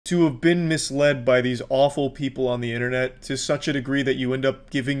to have been misled by these awful people on the internet to such a degree that you end up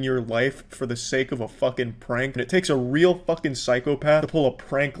giving your life for the sake of a fucking prank. And it takes a real fucking psychopath to pull a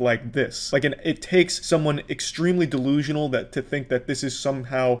prank like this. Like, it takes someone extremely delusional to think that this is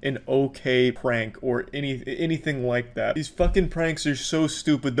somehow an okay prank or anything like that. These fucking pranks are so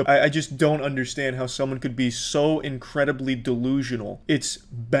stupid. I just don't understand how someone could be so incredibly delusional. It's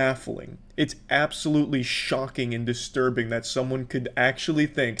baffling. It's absolutely shocking and disturbing that someone could actually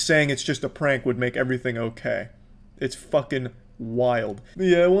think saying it's just a prank would make everything okay. It's fucking wild. But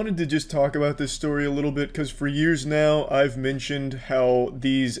yeah, I wanted to just talk about this story a little bit because for years now I've mentioned how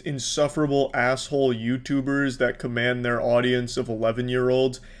these insufferable asshole YouTubers that command their audience of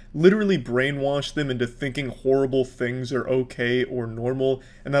 11-year-olds literally brainwash them into thinking horrible things are okay or normal,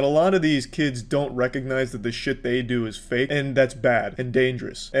 and that a lot of these kids don't recognize that the shit they do is fake, and that's bad and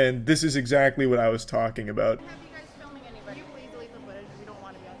dangerous. And this is exactly what I was talking about. Have you guys filming anybody? Please delete the footage. We don't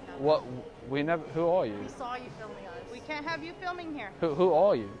want to be on camera. What? We never. Who are you? We saw you filming us. We can't have you filming here. Who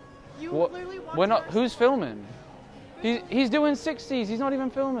are you? You what? literally watch We're not. our Who's stuff. filming? He's doing 60s. He's not even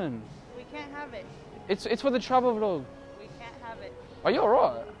filming. We can't have it. It's for the travel vlog. We can't have it. Are you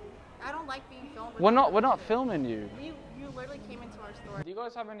alright? I don't like being filmed. We're not filming you. You literally came into our store. Do you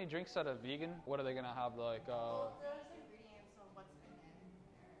guys have any drinks that are vegan? What are they gonna have, like? Well, there's ingredients of what's in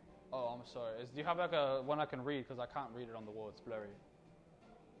it. Oh, I'm sorry. Do you have like a one I can read? Because I can't read it on the wall. It's blurry.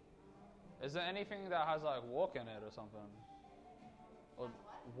 Is there anything that has like walk in it or something? Or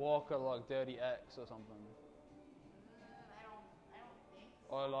walk or like dirty X or something? I don't think.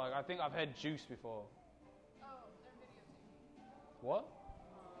 Or like I think I've had juice before. Oh, they're videotaping. What?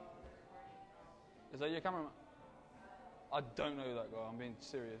 Is that your cameraman? I don't know that guy. I'm being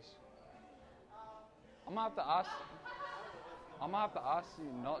serious. I'm gonna have to ask you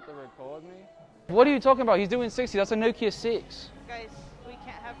not to record me. What are you talking about? He's doing 60. That's a Nokia 6. Guys, we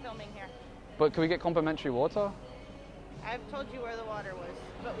can't have filming here. But can we get complimentary water? I've told you where the water was,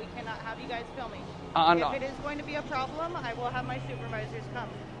 but we cannot have you guys filming. No. If it is going to be a problem, I will have my supervisors come.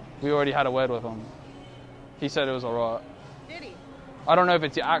 We already had a word with him. He said it was alright. Did he? I don't know if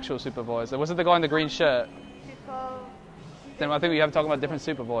it's the actual supervisor. Was it the guy in the green shirt? Then I think we have to talk about a different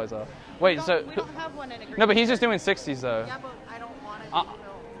supervisor. Wait, we don't have one in a green No, but he's just shirt. doing 60s though. Yeah, but I don't want to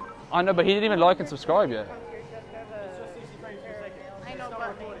film. I know, but he didn't even like and subscribe yet. I know,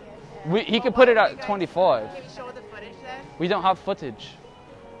 but He could put it at 25. Can you show the footage then? We don't have footage.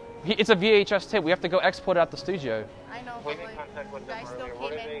 It's a VHS tape. We have to go export it out the studio. I know, but like, you guys still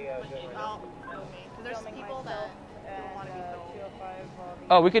came in without filming. Because there's people that don't want to be filmed.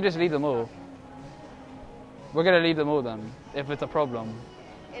 Oh, we could just leave them all. We're gonna leave them all then, if it's a problem.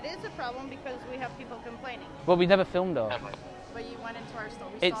 It is a problem because we have people complaining. Well, we never filmed her. But you went into our store.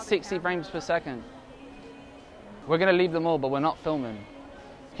 We It's saw the 60 camera. frames per second. We're gonna leave them all, but we're not filming.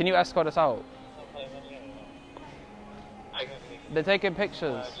 Can you escort us out? They're taking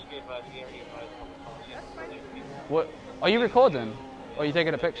pictures. What? Are you recording? Or are you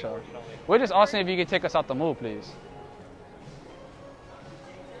taking a picture? We're just asking if you could take us out the mall, please.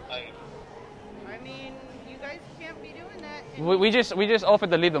 I mean, you guys can't be doing that. We just offered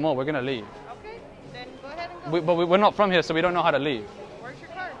to leave them all. We're gonna leave. Okay, then go ahead and go. But we're not from here, so we don't know how to leave. Where's your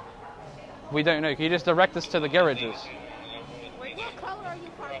car? We don't know. Can you just direct us to the garages? Wait, what color are you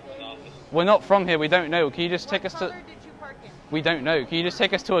parking? We're not from here. We don't know. Can you just take us What to? color did you park in? We don't know. Can you just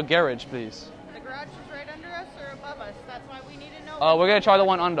take us to a garage, please? The garage is right under us or above us. That's why we need to know. We're gonna try the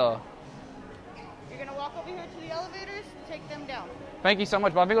one under. You're gonna walk over here to the elevators, take them down. Thank you so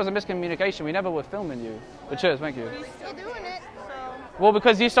much, but I think it was a miscommunication. We never were filming you. But cheers, thank you. You're still doing it, so. Well,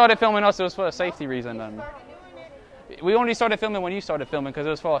 because you started filming us, it was for a safety reason then. Started doing it. We only started filming when you started filming because it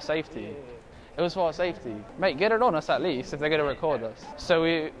was for our safety. It was for our safety. Mate, get it on us at least if they're going to record us. So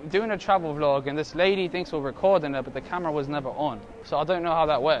we're doing a travel vlog and this lady thinks we're recording her, but the camera was never on. So I don't know how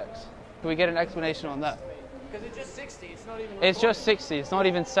that works. Can we get an explanation on that? Because it's just 60, it's not even It's recording. just 60, it's not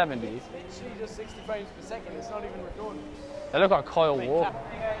even 70. It's literally just 60 frames per second, it's not even recording. They look like Kyle Walker.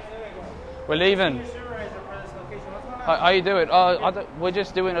 We're leaving. How you doing? We're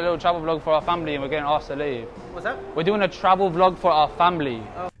just doing a little travel vlog for our family and we're getting asked to leave. What's that? We're doing a travel vlog for our family.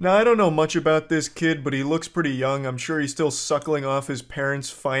 Now, I don't know much about this kid, but he looks pretty young. I'm sure he's still suckling off his parents'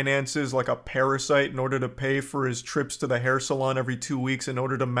 finances like a parasite in order to pay for his trips to the hair salon every 2 weeks in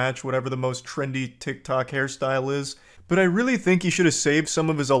order to match whatever the most trendy TikTok hairstyle is. But I really think he should have saved some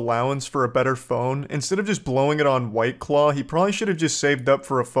of his allowance for a better phone. Instead of just blowing it on White Claw, he probably should have just saved up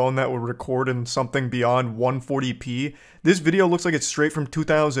for a phone that would record in something beyond 140p. This video looks like it's straight from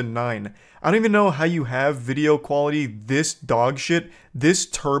 2009. I don't even know how you have video quality this dog shit, this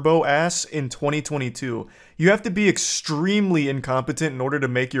turbo ass in 2022. You have to be extremely incompetent in order to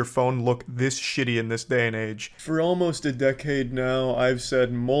make your phone look this shitty in this day and age. For almost a decade now, I've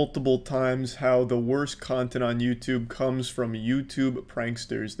said multiple times how the worst content on YouTube comes from YouTube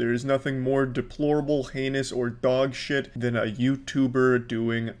pranksters. There is nothing more deplorable, heinous, or dog shit than a YouTuber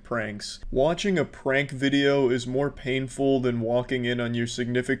doing pranks. Watching a prank video is more painful than walking in on your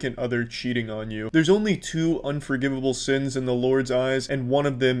significant other cheating on you. There's only two unforgivable sins in the Lord's eyes, and one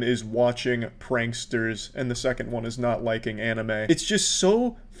of them is watching pranksters, and the second one is not liking anime. It's just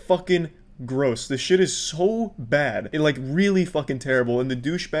so fucking gross. This shit is so bad. It like really fucking terrible, and the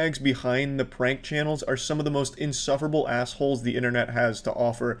douchebags behind the prank channels are some of the most insufferable assholes the internet has to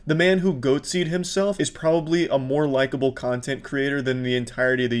offer. The man who goatseed himself is probably a more likable content creator than the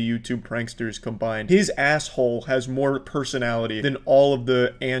entirety of the YouTube pranksters combined. His asshole has more personality than all of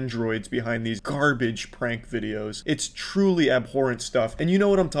the androids behind these garbage prank videos. It's truly abhorrent stuff. And you know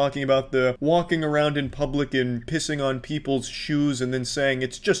what I'm talking about, the walking around in public and pissing on people's shoes and then saying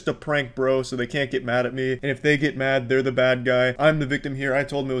it's just a prank, bro, so they can't get mad at me, and if they get mad, they're the bad guy. I'm the victim here. I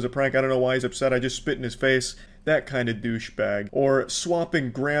told him it was a prank. I don't know why he's upset. I just spit in his face. That kind of douchebag. Or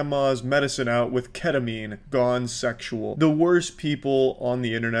swapping grandma's medicine out with ketamine, gone sexual. The worst people on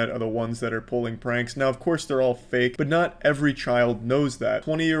the internet are the ones that are pulling pranks. Now, of course, they're all fake, but not every child knows that.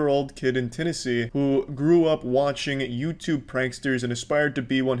 20-year-old kid in Tennessee who grew up watching YouTube pranksters and aspired to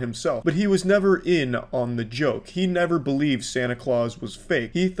be one himself, but he was never in on the joke. He never believed Santa Claus was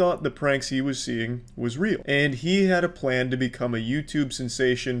fake. He thought the pranks he was seeing was real, and he had a plan to become a YouTube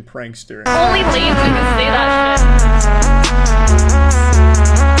sensation prankster. Only leaves